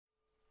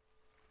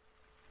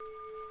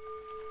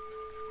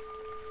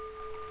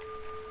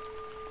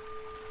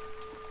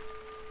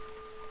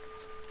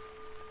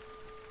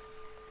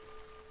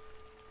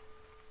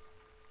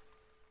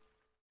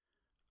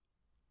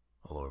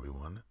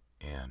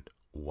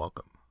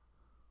Welcome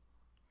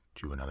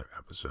to another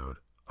episode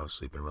of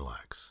Sleep and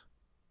Relax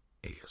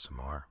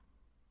ASMR.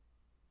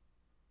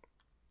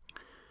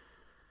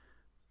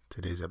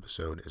 Today's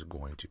episode is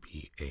going to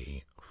be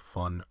a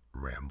fun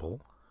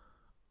ramble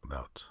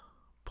about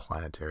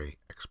planetary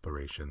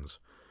explorations,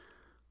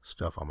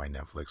 stuff on my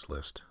Netflix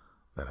list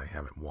that I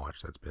haven't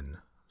watched that's been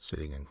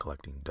sitting and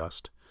collecting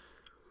dust,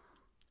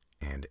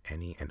 and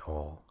any and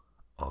all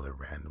other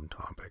random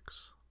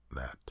topics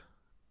that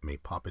may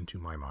pop into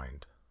my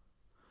mind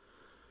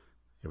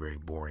a very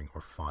boring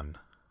or fun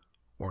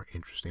or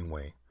interesting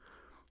way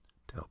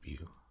to help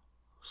you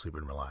sleep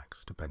and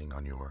relax, depending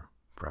on your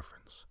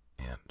preference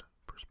and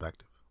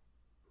perspective.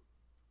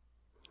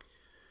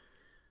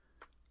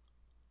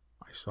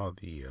 I saw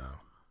the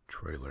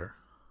trailer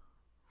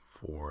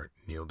for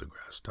Neil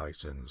deGrasse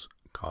Tyson's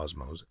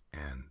Cosmos,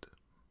 and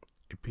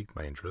it piqued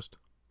my interest.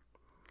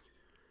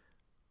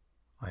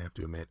 I have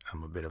to admit,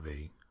 I'm a bit of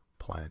a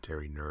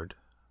planetary nerd,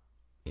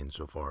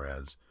 insofar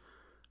as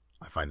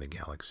I find the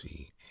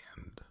galaxy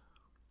and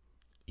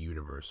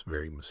universe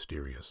very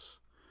mysterious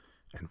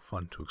and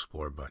fun to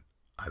explore, but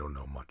I don't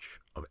know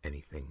much of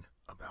anything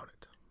about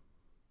it.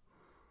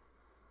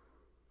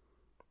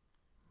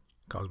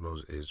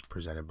 Cosmos is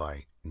presented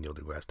by Neil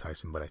deGrasse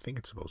Tyson, but I think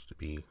it's supposed to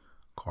be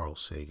Carl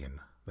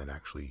Sagan that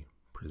actually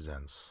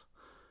presents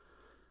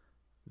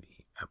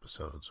the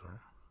episodes,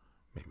 or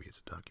maybe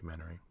it's a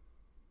documentary.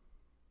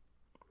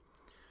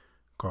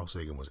 Carl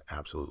Sagan was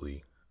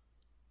absolutely,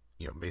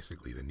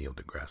 basically the Neil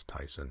deGrasse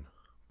Tyson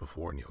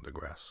before Neil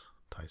deGrasse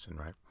Tyson,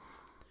 right?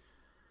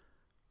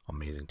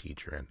 Amazing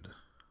teacher and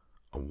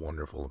a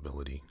wonderful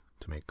ability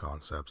to make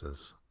concepts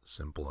as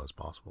simple as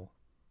possible.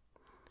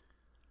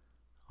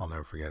 I'll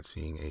never forget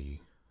seeing a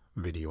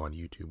video on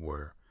YouTube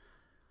where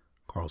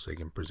Carl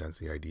Sagan presents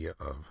the idea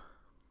of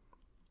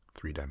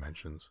 3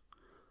 dimensions.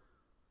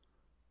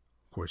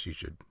 Of course, you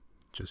should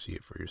just see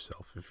it for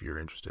yourself if you're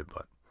interested,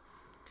 but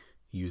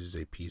he uses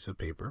a piece of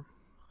paper,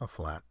 a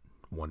flat,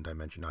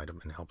 one-dimension item,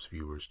 and helps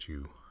viewers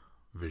to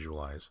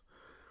visualize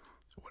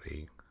what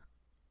a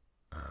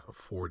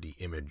 4D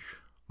image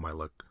might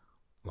look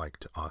like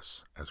to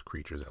us as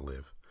creatures that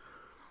live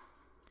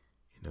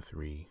in a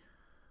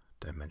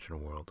 3-dimensional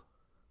world.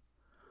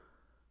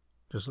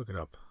 Just look it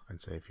up,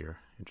 I'd say, if you're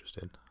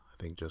interested. I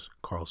think just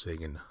Carl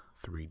Sagan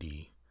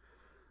 3D,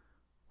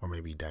 or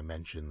maybe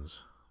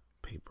Dimensions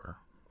paper,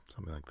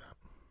 something like that.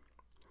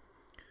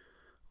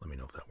 Let me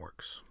know if that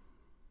works.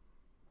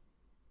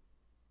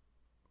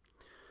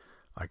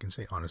 I can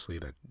say honestly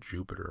that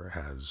Jupiter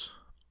has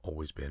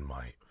always been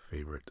my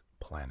favorite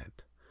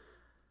planet.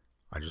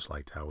 I just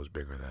liked how it was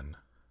bigger than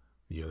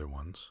the other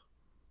ones.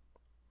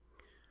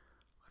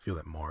 I feel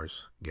that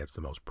Mars gets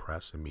the most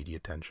press and media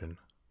attention.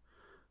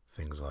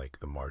 Things like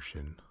The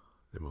Martian,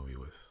 the movie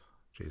with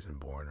Jason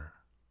Bourne or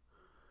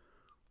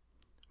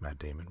Matt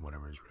Damon,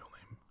 whatever his real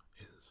name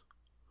is.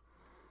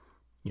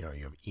 You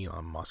have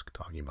Elon Musk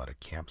talking about a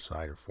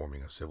campsite or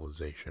forming a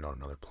civilization on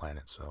another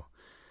planet, so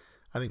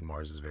I think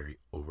Mars is very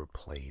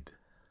overplayed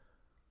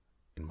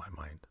in my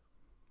mind.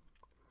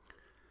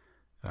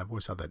 And I've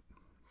always thought that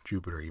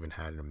Jupiter even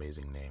had an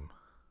amazing name.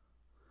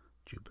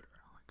 Jupiter.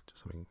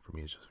 Just something for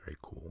me is just very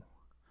cool.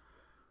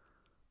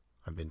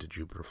 I've been to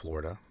Jupiter,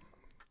 Florida,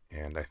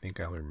 and I think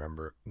I only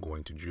remember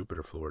going to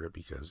Jupiter, Florida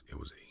because it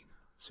was a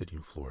city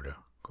in Florida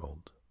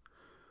called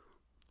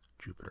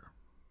Jupiter.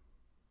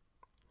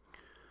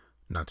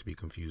 Not to be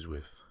confused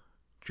with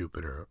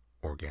Jupiter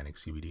Organic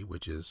CBD,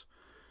 which is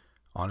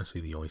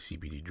honestly the only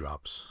CBD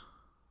drops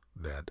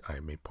that I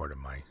made part of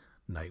my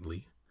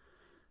nightly,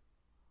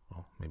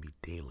 well, maybe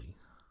daily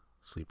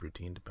sleep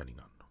routine, depending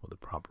on what the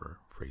proper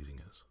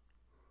phrasing is.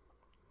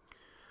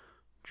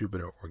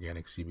 Jupiter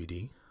Organic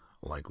CBD,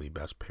 likely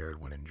best paired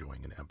when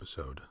enjoying an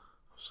episode of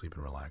Sleep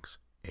and Relax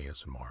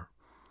ASMR.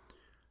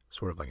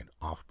 Sort of like an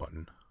off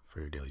button for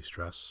your daily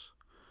stress.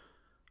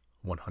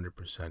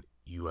 100%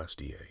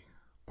 USDA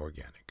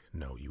organic.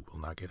 No, you will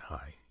not get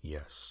high.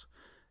 Yes,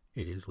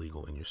 it is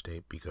legal in your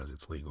state because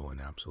it's legal in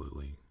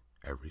absolutely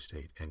every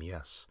state. And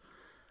yes,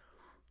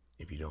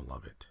 if you don't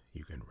love it,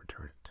 you can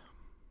return it.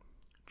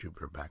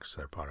 Jupiter backs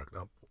their product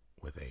up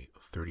with a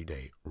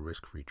 30-day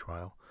risk-free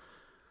trial,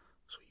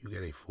 so you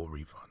get a full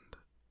refund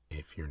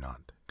if you're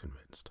not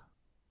convinced.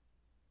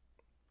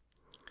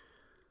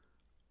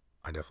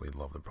 I definitely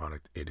love the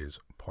product. It is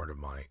part of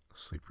my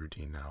sleep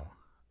routine now.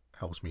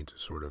 Helps me to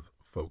sort of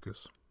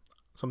focus.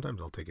 Sometimes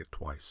I'll take it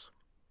twice.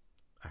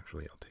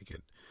 Actually, I'll take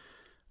it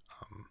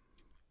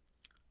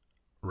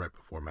right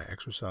before my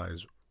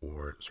exercise,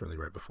 or certainly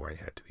right before I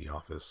head to the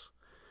office.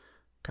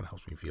 Kind of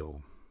helps me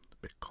feel a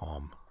bit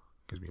calm.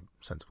 Gives me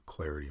a sense of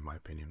clarity, in my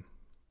opinion.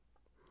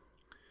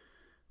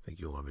 I think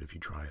you'll love it if you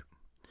try it.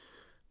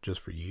 Just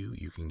for you,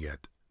 you can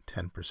get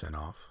 10%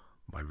 off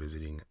by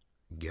visiting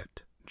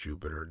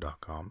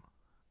getjupiter.com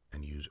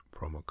and use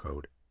promo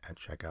code at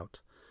checkout.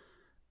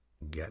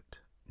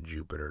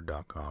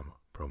 Getjupiter.com,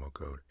 promo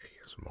code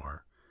ASMR,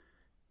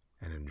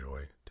 and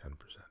enjoy 10%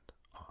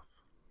 off.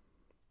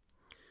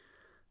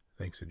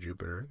 Thanks to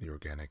Jupiter, the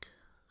organic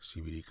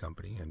CBD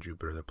company, and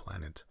Jupiter, the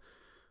planet,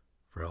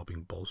 for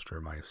helping bolster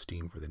my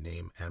esteem for the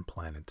name and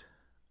planet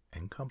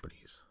and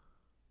companies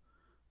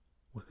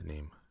with the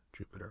name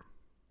Jupiter.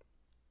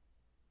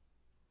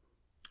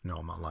 No,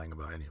 I'm not lying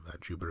about any of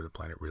that. Jupiter, the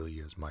planet, really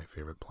is my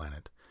favorite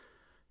planet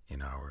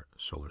in our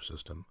solar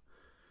system.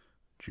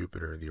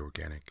 Jupiter, the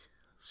organic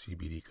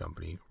CBD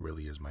company,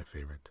 really is my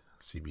favorite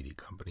CBD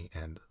company,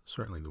 and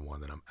certainly the one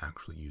that I'm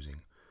actually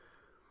using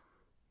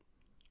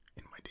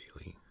in my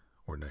daily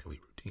or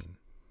nightly routine.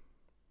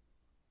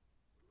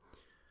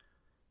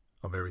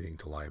 Of everything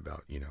to lie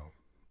about,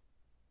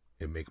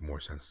 it makes more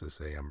sense to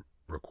say I'm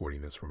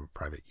recording this from a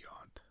private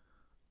yacht,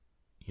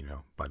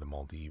 by the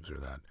Maldives, or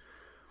that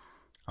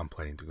I'm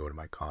planning to go to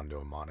my condo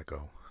in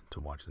Monaco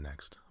to watch the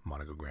next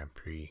Monaco Grand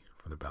Prix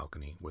from the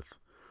balcony with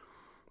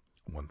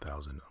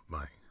 1,000 of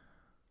my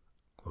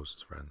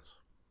closest friends.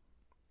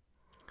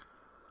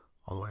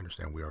 Although I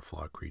understand we are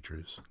flawed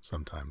creatures,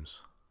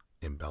 sometimes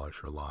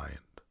embellish or lie,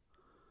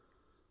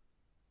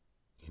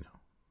 and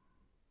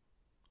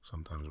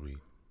sometimes we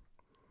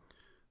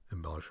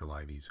embellish or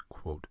lie these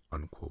quote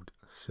unquote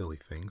silly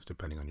things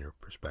depending on your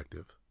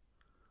perspective.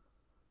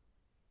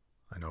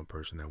 I know a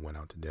person that went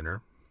out to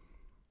dinner,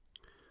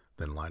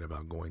 then lied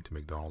about going to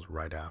McDonald's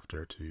right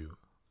after to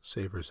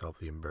save herself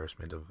the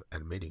embarrassment of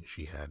admitting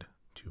she had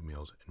 2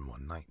 meals in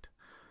one night.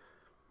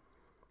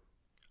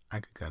 I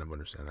could kind of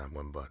understand that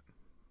one, but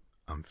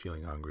I'm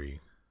feeling hungry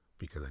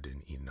because I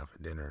didn't eat enough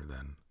at dinner,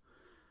 then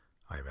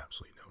I have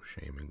absolutely no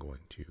shame in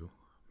going to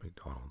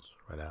McDonald's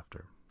right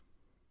after.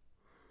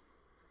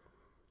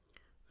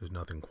 There's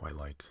nothing quite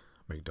like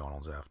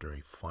McDonald's after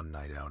a fun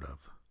night out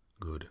of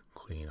good,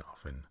 clean,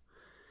 often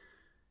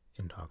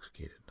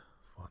intoxicated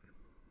fun.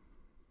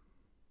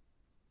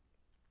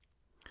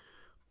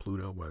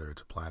 Pluto, whether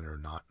it's a planet or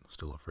not,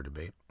 still up for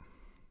debate.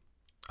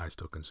 I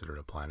still consider it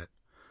a planet.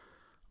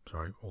 I'm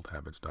sorry, old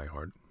habits die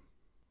hard.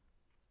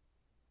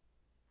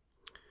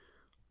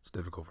 It's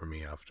difficult for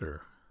me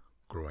after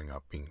growing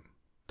up being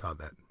taught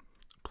that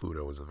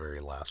Pluto is the very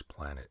last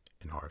planet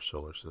in our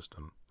solar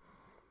system.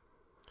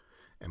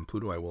 And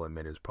Pluto, I will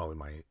admit, is probably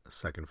my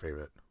second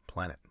favorite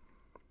planet.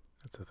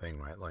 That's the thing,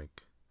 right?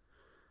 Like,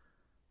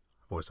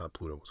 I've always thought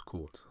Pluto was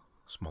cool. It's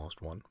the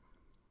smallest one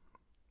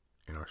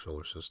in our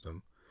solar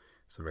system.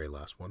 It's the very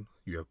last one.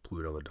 You have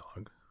Pluto the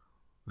dog,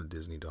 the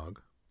Disney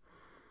dog,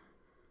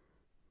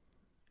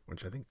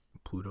 which I think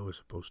Pluto is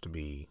supposed to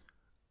be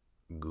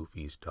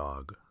Goofy's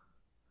dog,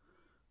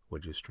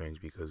 which is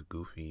strange because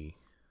Goofy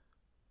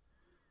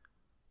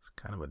is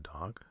kind of a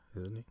dog,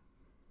 isn't he?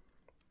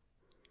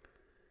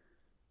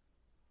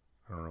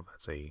 I don't know if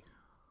that's a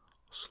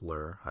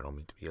slur. I don't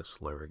mean to be a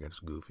slur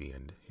against Goofy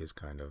and his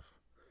kind of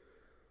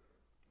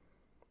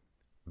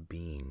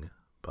being,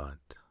 but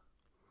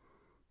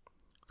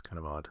it's kind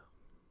of odd.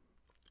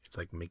 It's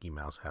like Mickey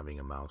Mouse having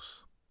a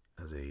mouse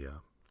as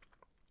a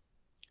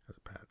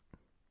pet.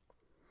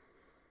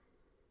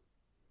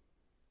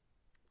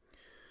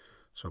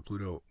 So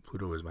Pluto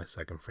is my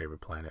second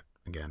favorite planet.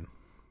 Again,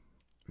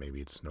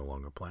 maybe it's no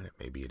longer a planet.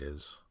 Maybe it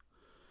is.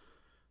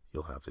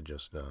 You'll have to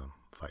just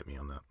fight me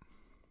on that.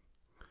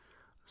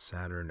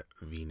 Saturn,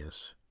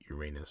 Venus,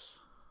 Uranus,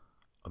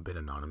 a bit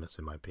anonymous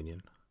in my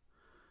opinion.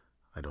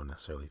 I don't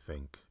necessarily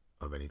think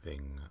of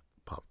anything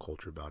pop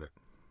culture about it.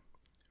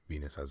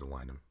 Venus has a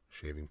line of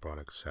shaving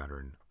products.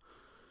 Saturn,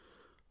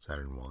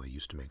 well, they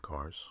used to make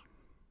cars.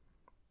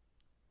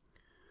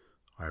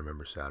 I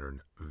remember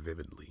Saturn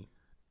vividly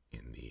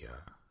in the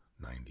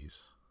 90s.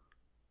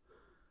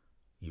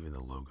 Even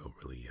the logo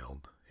really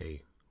yelled,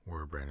 hey,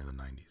 we're a brand in the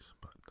 90s,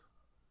 but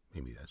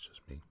maybe that's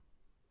just me.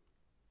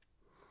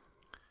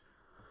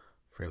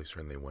 Fairly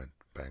certain they went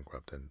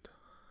bankrupt and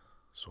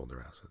sold their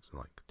assets in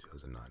like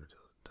 2009 or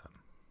 2010.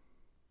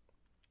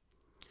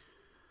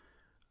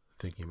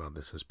 Thinking about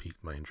this has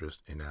piqued my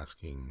interest in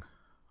asking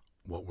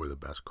what were the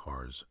best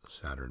cars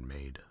Saturn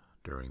made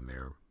during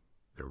their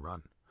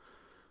run.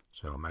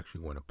 So I'm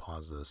actually going to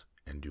pause this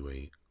and do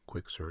a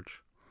quick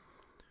search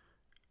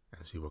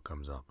and see what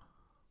comes up.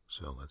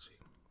 So let's see.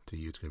 To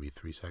you it's going to be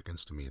 3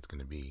 seconds. To me it's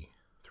going to be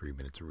 3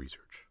 minutes of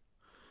research.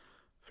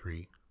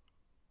 3,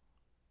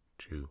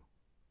 2,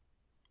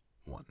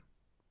 1.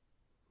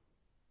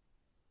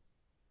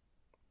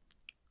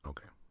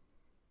 Okay.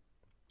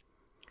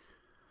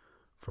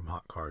 From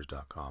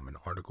hotcars.com, an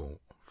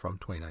article from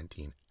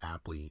 2019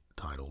 aptly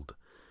titled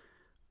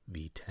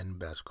The 10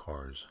 Best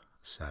Cars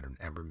Saturn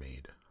Ever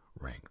Made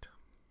Ranked,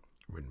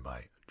 written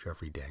by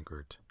Jeffrey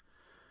Dankert.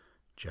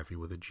 Jeffrey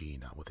with a G,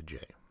 not with a J.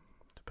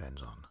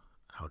 Depends on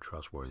how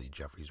trustworthy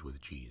Jeffreys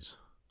with G's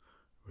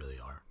really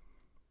are.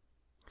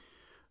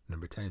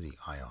 Number 10 is the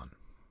Ion.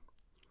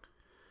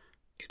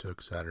 It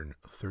took Saturn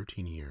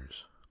 13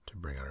 years to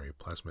bring out a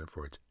replacement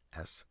for its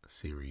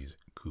S-Series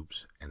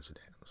coupes and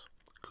sedans.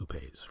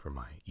 Coupes for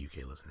my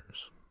UK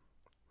listeners.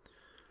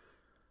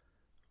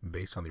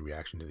 Based on the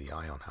reaction to the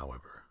Ion,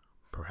 however,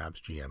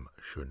 perhaps GM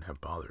shouldn't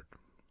have bothered.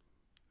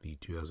 The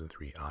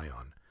 2003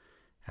 Ion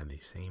had the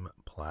same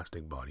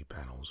plastic body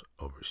panels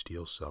over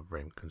steel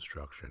subframe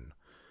construction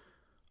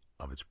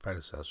of its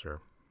predecessor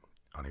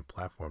on a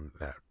platform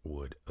that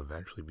would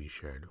eventually be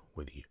shared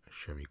with the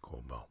Chevy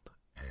Cobalt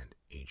and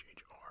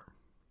HHR.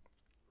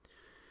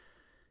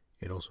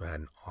 It also had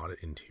an odd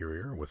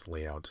interior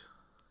layout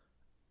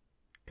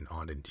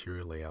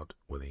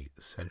with a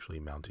centrally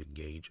mounted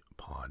gauge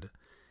pod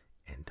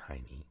and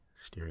tiny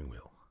steering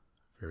wheel.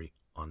 Very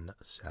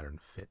un-Saturn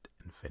fit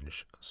and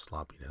finish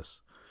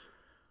sloppiness,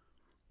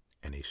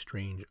 and a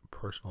strange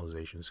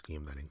personalization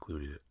scheme that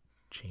included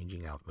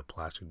changing out the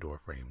plastic door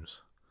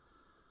frames.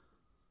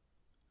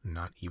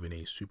 Not even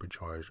a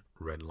supercharged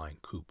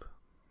Redline coupe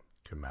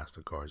could mask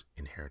the car's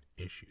inherent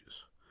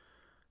issues.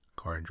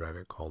 Car and Drive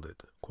It called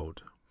it,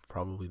 quote,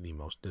 probably the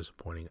most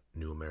disappointing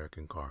new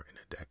American car in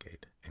a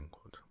decade, end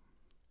quote.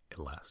 It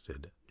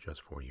lasted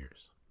just 4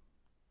 years.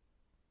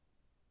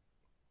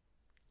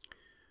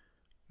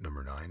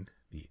 Number 9,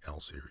 the L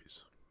Series.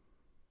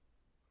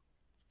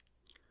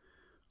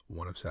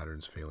 One of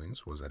Saturn's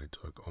failings was that it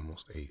took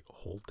almost a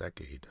whole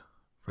decade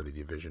for the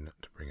division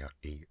to bring out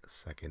a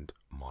second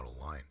model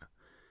line.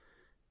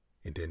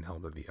 It didn't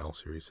help that the L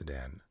Series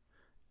sedan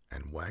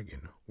and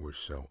wagon were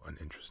so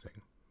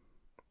uninteresting.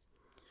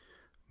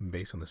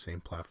 Based on the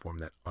same platform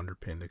that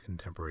underpinned the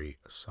contemporary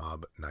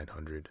Saab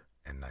 900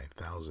 and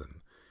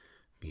 9000,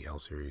 the L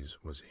Series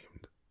was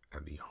aimed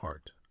at the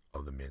heart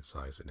of the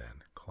mid-size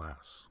sedan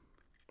class.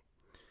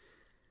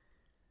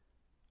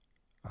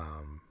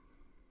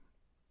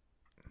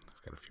 It's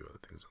got a few other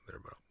things on there,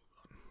 but I'll move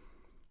on.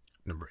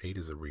 Number 8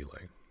 is a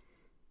Relay.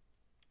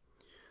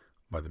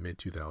 By the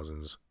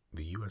mid-2000s,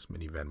 the U.S.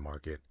 minivan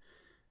market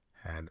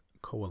had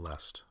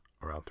coalesced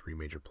around 3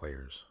 major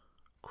players: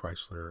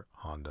 Chrysler,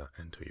 Honda,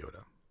 and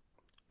Toyota.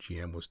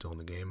 GM was still in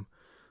the game,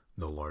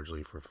 though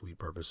largely for fleet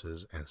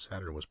purposes, and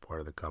Saturn was part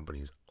of the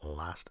company's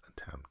last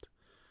attempt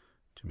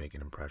to make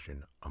an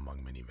impression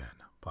among minivan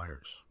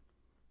buyers.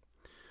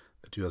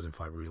 The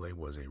 2005 Relay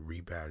was a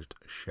rebadged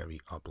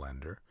Chevy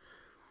Uplander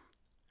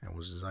and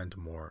was designed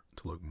to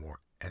look more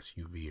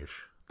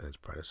SUV-ish than its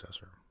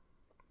predecessor.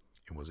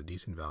 It was a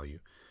decent value,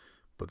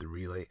 but the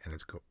Relay and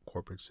its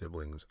corporate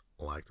siblings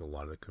lacked a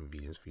lot of the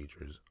convenience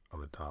features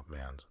of the top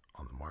vans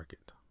on the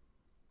market.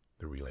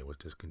 The Relay was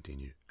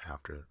discontinued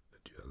after the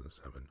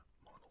 2007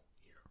 model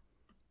year.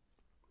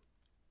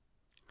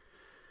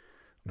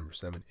 Number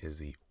 7 is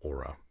the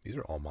Aura. These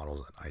are all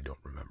models that I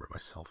don't remember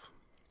myself.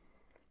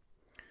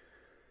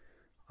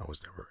 I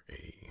was never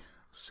a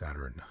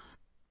Saturn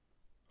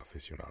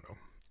aficionado.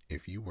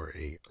 If you were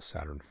a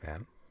Saturn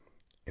fan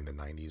in the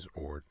 90s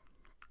or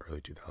early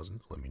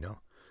 2000s, let me know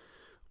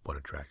what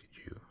attracted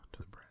you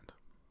to the brand.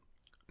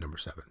 Number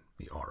 7,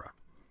 the Aura.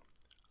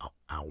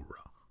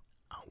 Aura.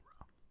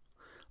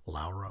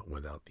 Laura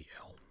without the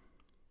L.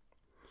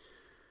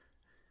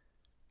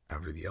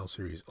 After the L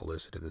Series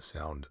elicited the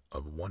sound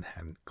of one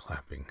hand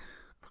clapping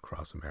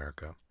across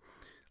America,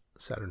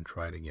 Saturn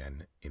tried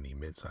again in the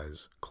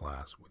midsize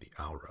class with the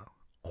Aura,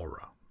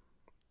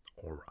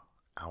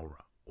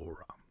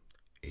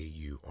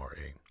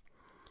 A-U-R-A,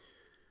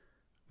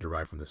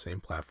 derived from the same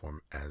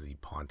platform as the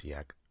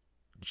Pontiac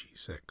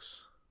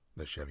G6,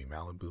 the Chevy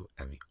Malibu,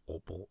 and the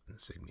Opel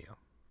Insignia.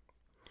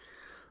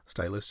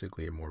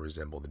 Stylistically, it more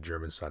resembled the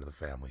German side of the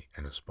family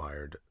and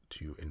aspired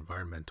to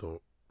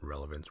environmental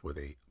relevance with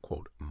a,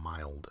 quote,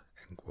 mild,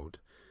 end quote,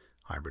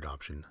 hybrid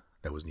option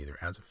that was neither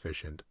as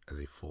efficient as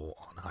a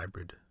full-on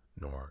hybrid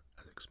nor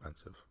as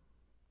expensive.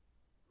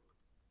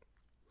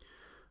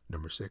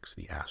 Number 6,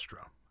 the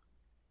Astra.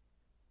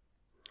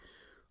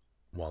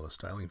 While the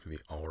styling for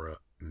the Aura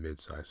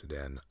midsize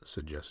sedan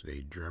suggested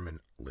a German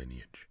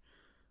lineage,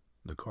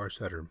 the car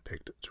Saturn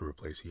picked to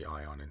replace the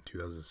Ion in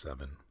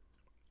 2007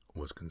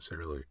 was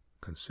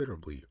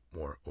considerably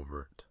more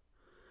overt.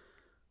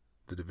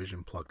 The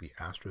division plucked the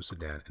Astra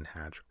sedan and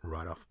hatch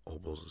right off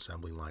Opel's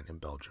assembly line in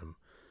Belgium,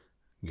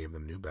 gave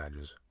them new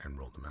badges, and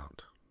rolled them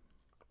out.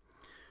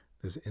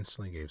 This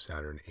instantly gave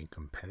Saturn a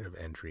competitive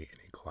entry in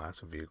a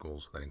class of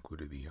vehicles that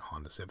included the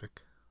Honda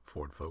Civic,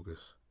 Ford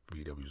Focus,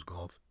 VW's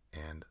Golf,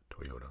 and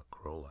Toyota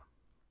Corolla.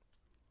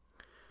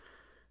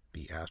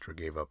 The Astra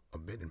gave up a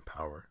bit in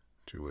power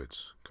to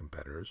its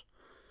competitors,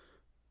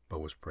 but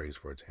was praised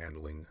for its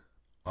handling,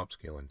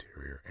 upscale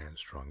interior, and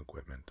strong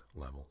equipment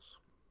levels.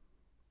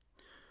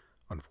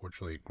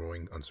 Unfortunately,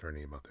 growing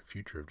uncertainty about the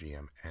future of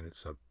GM and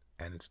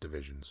its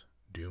divisions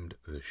doomed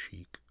the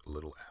chic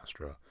little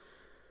Astra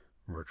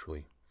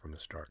virtually from the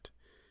start.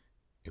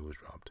 It was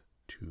dropped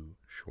 2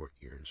 short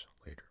years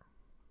later.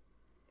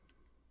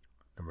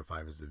 Number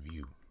 5 is the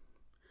View.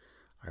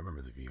 I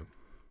remember the View.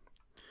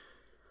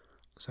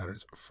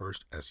 Saturn's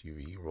first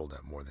SUV rolled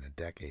out more than a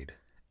decade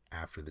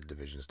after the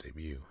division's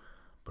debut,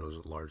 but it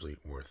was largely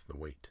worth the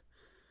wait.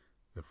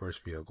 The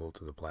first vehicle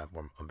to the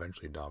platform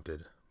eventually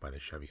adopted by the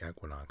Chevy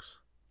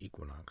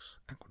Equinox,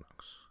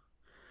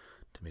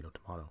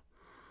 tomato.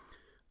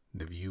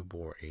 The View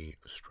bore a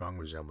strong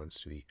resemblance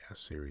to the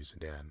S-Series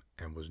sedan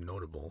and was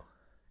notable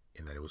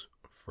in that it was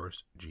the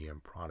first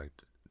GM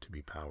product to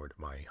be powered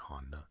by a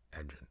Honda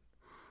engine,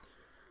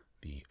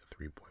 the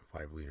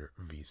 3.5-liter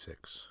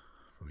V6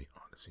 from the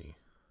Odyssey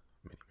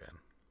minivan.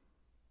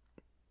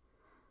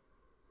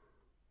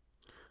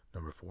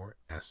 Number 4,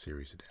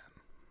 S-Series sedan.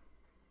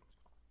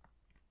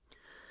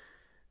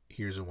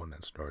 Here's the one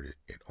that started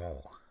it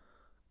all.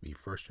 The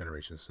first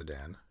generation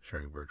sedan,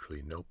 sharing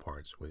virtually no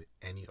parts with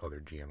any other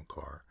GM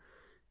car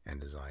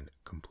and designed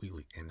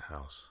completely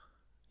in-house,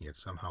 yet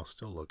somehow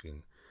still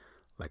looking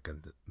like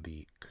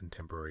the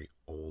contemporary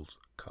Olds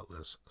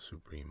Cutlass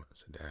Supreme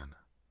sedan.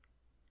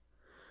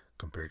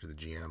 Compared to the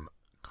GM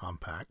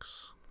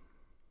compacts,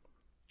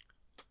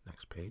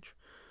 next page,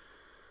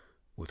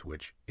 with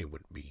which it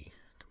would be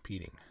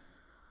competing.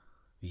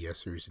 The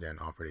S-Series sedan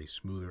offered a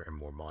smoother and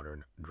more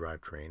modern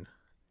drivetrain,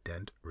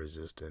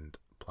 dent-resistant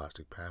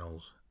plastic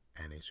panels,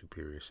 and a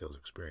superior sales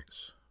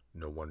experience.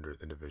 No wonder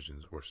the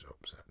divisions were so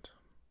upset.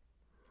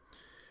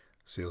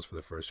 Sales for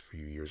the first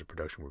few years of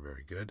production were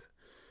very good,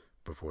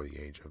 before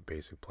the age of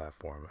basic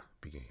platform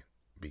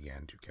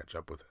began to catch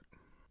up with it.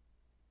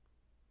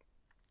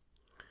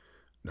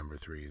 Number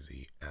 3 is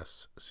the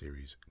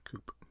S-Series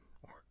Coupe,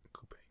 or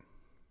Coupe.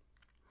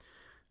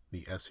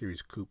 The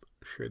S-Series Coupe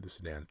shared the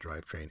sedan's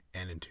drivetrain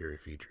and interior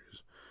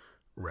features,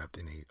 wrapped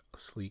in a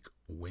sleek,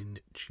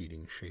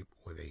 wind-cheating shape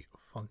with a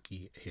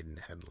funky hidden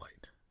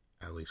headlight,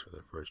 at least for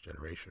the first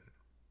generation.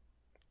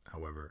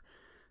 However,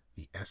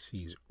 the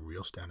SC's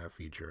real standout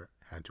feature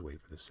had to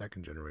wait for the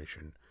second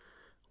generation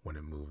when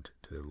it moved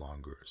to the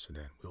longer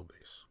sedan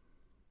wheelbase.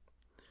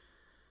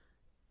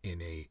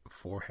 In a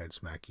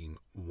forehead-smacking,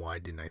 why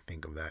didn't I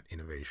think of that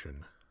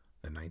innovation,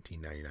 the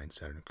 1999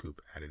 Saturn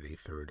Coupe added a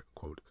third,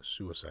 quote,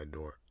 suicide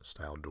door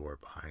style door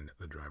behind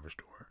the driver's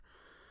door,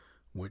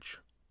 which,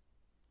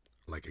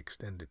 like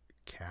extended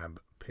cab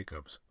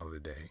pickups of the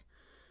day,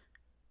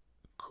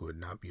 could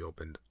not be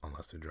opened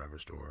unless the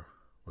driver's door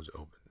was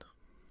opened.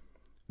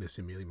 This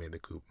immediately made the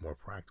coupe more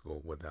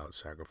practical without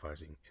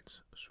sacrificing its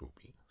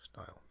swoopy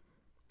style.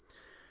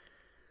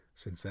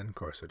 Since then,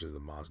 cars such as the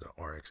Mazda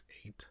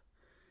RX-8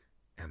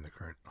 and the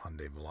current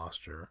Hyundai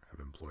Veloster have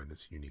employed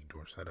this unique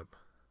door setup,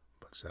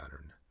 but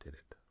Saturn did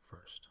it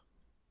first.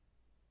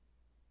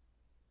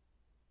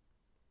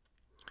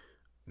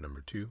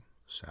 Number 2,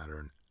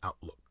 Saturn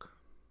Outlook.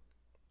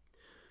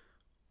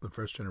 The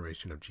first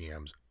generation of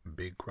GM's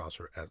big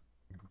crossover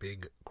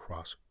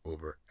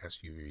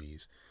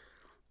SUVs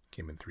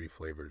came in 3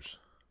 flavors: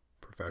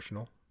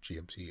 Professional,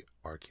 GMC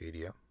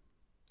Arcadia;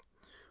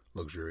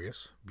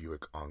 Luxurious,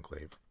 Buick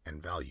Enclave;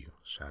 and Value,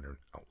 Saturn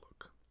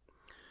Outlook.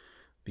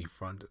 The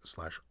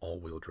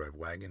front/all-wheel drive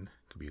wagon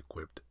could be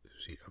equipped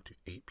to seat up to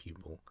 8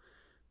 people,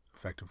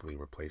 effectively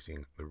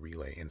replacing the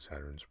Relay in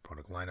Saturn's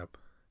product lineup,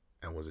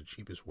 and was the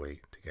cheapest way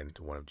to get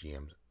into one of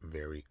GM's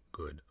very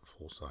good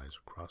full-size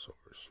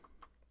crossovers.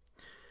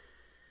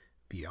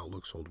 The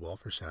Outlook sold well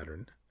for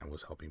Saturn and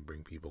was helping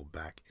bring people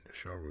back into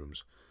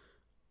showrooms,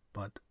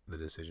 but the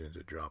decision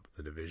to drop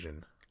the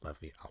division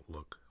left the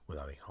Outlook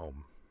without a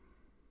home.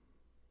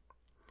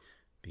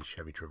 The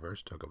Chevy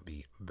Traverse took up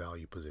the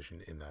value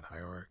position in that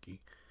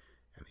hierarchy,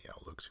 and the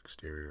Outlook's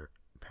exterior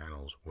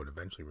panels would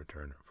eventually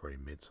return for a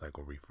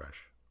mid-cycle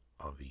refresh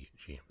of the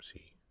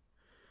GMC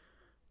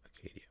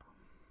Acadia.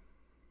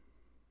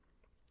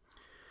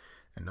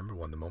 And number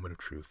 1, the moment of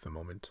truth, the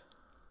moment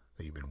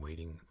that you've been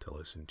waiting to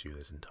listen to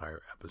this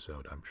entire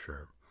episode, I'm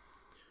sure.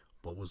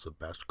 What was the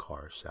best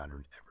car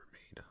Saturn ever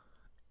made?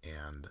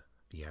 And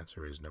the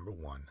answer is number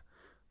 1,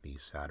 the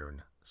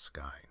Saturn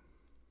Sky.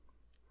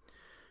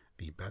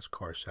 The best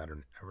car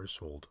Saturn ever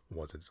sold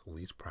was its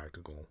least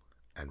practical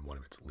and one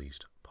of its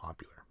least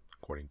popular,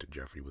 according to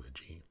Jeffrey with a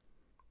G.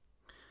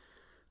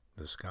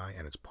 The Sky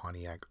and its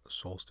Pontiac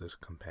Solstice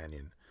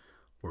companion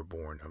were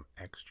born of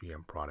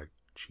ex-GM product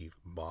chief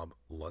Bob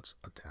Lutz's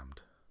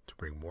attempt to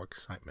bring more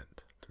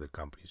excitement to the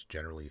company's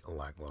generally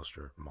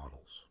lackluster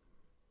models.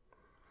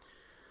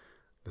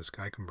 The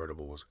Sky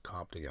convertible was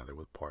cobbled together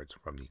with parts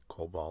from the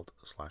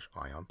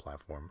Cobalt/Ion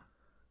platform,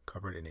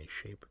 covered in a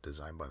shape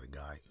designed by the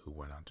guy who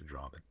went on to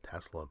draw the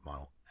Tesla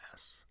Model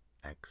S,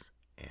 X,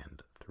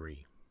 and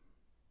 3.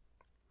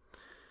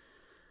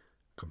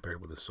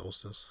 Compared with the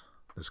Solstice,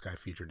 the Sky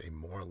featured a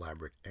more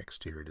elaborate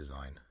exterior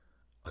design,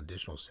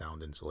 additional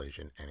sound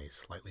insulation, and a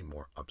slightly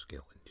more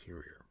upscale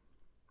interior.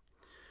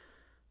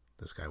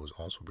 The Sky was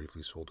also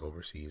briefly sold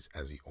overseas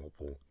as the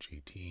Opel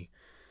GT,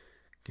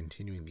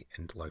 continuing the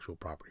intellectual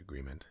property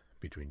agreement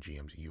between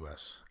GM's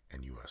US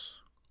and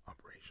US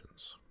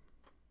operations.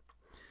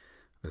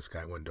 The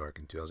Sky went dark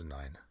in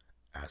 2009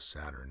 as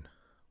Saturn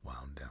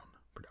wound down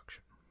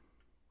production.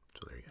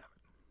 So there you have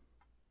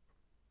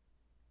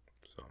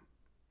it. So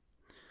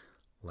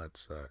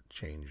let's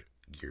change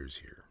gears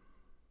here.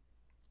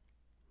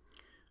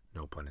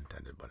 No pun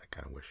intended, but I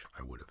kind of wish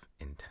I would have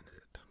intended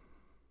it.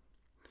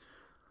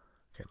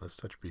 Okay, let's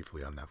touch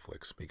briefly on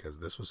Netflix, because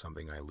this was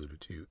something I alluded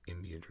to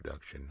in the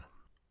introduction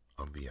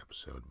of the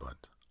episode,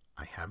 but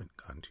I haven't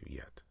gotten to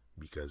yet,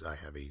 because I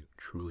have a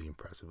truly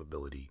impressive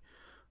ability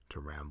to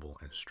ramble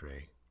and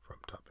stray from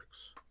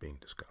topics being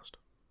discussed.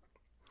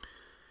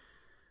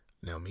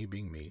 Now, me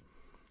being me,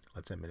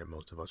 let's admit it,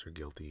 most of us are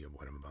guilty of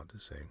what I'm about to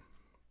say.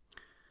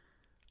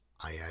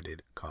 I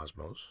added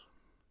Cosmos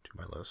to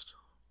my list.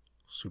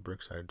 Super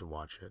excited to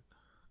watch it.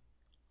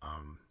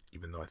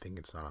 Even though I think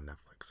it's not on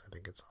Netflix. I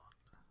think it's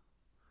on,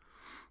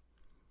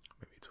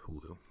 maybe it's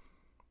Hulu.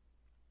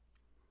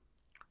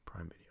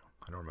 Prime Video.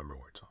 I don't remember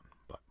where it's on,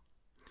 but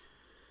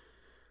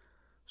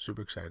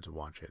super excited to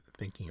watch it.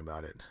 Thinking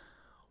about it,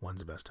 when's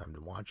the best time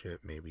to watch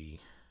it?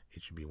 Maybe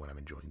it should be when I'm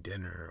enjoying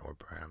dinner, or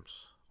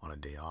perhaps on a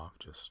day off,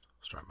 just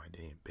start my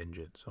day and binge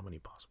it. So many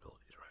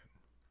possibilities, right?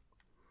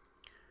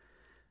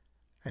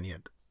 And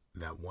yet,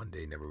 that one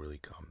day never really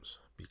comes,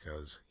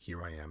 because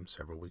here I am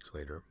several weeks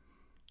later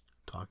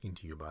talking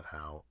to you about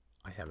how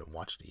I haven't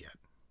watched it yet.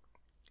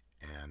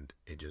 And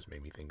it just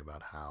made me think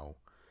about how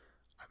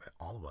I bet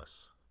all of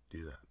us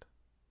do that.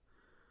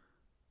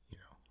 You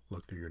know,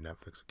 look through your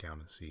Netflix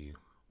account and see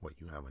what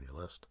you have on your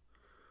list.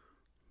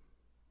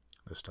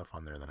 There's stuff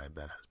on there that I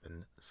bet has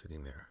been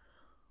sitting there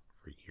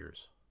for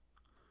years.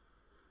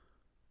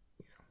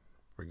 You know,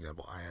 for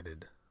example, I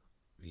added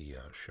the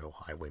show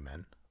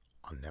Highwaymen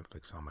on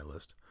Netflix on my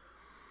list.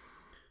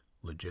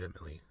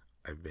 Legitimately,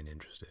 I've been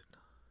interested.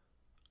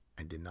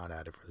 I did not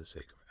add it for the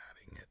sake of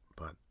adding it,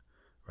 but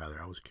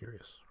rather I was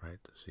curious,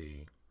 right, to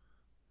see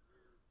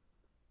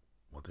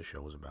what the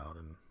show was about,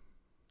 and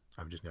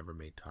I've just never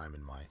made time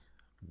in my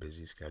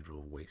busy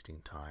schedule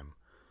wasting time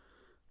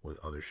with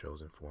other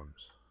shows and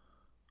forms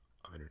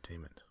of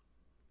entertainment.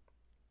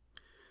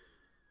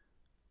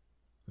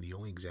 The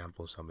only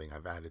example of something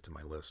I've added to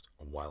my list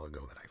a while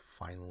ago that I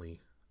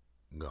finally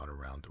got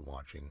around to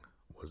watching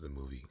was the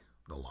movie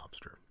The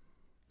Lobster,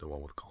 the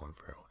one with Colin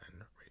Farrell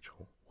and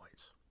Rachel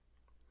Weisz.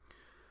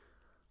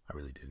 I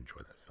really did enjoy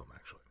that film,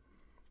 actually.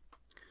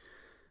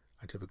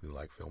 I typically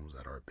like films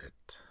that are a bit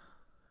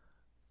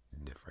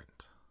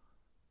different.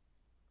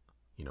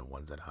 You know,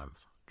 ones that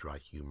have dry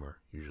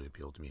humor usually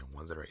appeal to me, and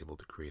ones that are able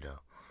to create a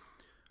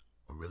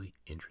really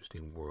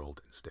interesting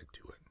world and stick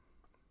to it.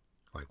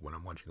 Like when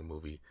I'm watching a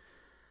movie,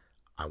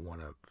 I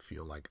want to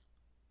feel like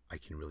I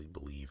can really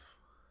believe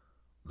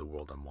the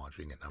world I'm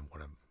watching, and I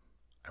want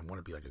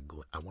to be like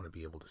I want to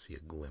be able to see a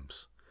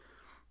glimpse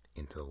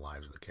into the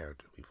lives of the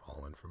characters we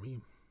follow. And for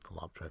me, The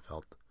Lobster, I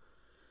felt,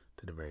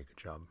 did a very good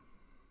job.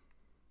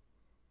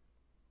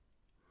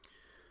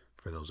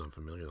 For those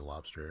unfamiliar, The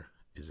Lobster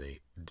is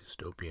a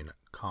dystopian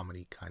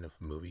comedy kind of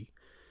movie.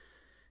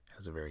 It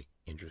has a very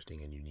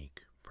interesting and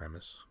unique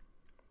premise.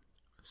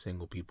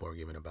 Single people are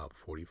given about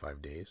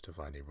 45 days to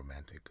find a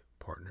romantic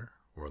partner,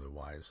 or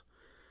otherwise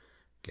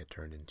get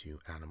turned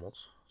into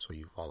animals. So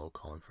you follow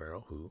Colin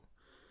Farrell, who,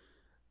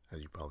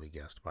 as you probably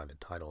guessed by the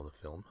title of the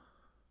film,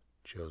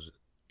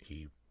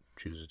 he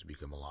chooses to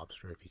become a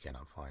lobster if he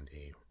cannot find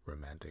a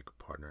romantic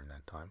partner in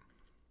that time.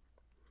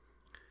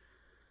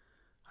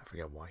 I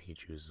forget why he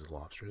chooses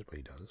lobsters, but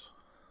he does.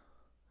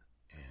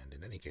 And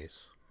in any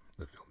case,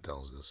 the film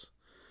tells us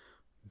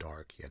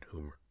dark yet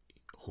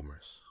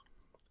humorous.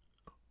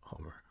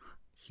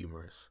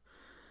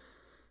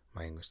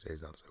 My English today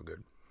is not so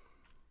good.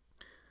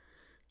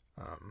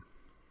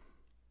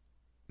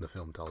 The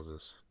film tells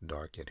us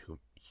dark yet oh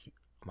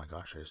my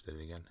gosh, I just did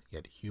it again.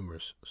 Yet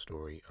humorous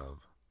story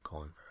of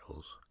Colin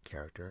Farrell's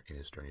character in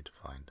his journey to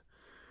find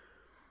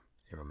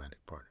a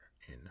romantic partner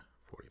in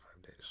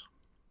 45 days.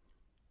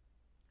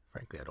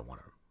 Frankly, I don't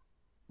want to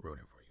ruin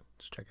it for you.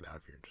 Just check it out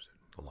if you're interested.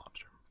 The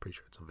Lobster. Pretty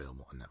sure it's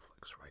available on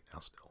Netflix right now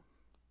still.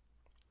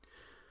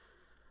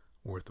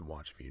 Worth the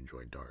watch if you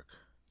enjoy dark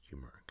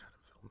humor kind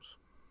of films.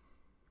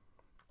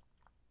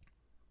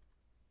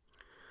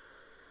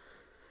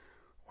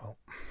 Well,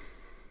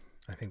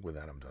 I think with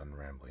that I'm done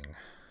rambling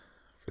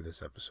for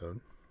this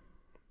episode.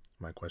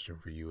 My question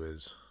for you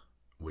is,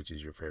 which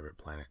is your favorite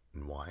planet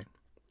and why?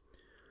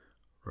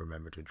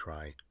 Remember to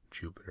try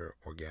Jupiter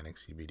Organic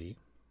CBD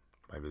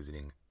by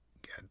visiting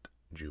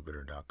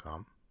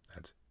getjupiter.com.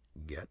 That's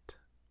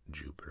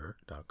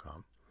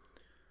getjupiter.com.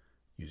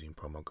 Using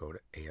promo code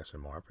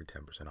ASMR for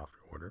 10% off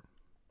your order.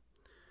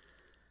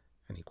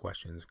 Any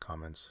questions,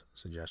 comments,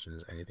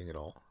 suggestions, anything at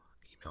all,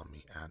 email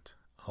me at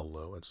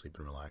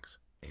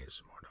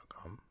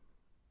hello@sleepandrelaxasmr.com.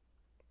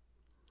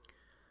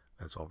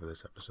 That's all for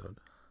this episode.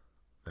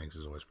 Thanks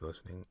as always for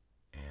listening,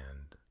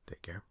 and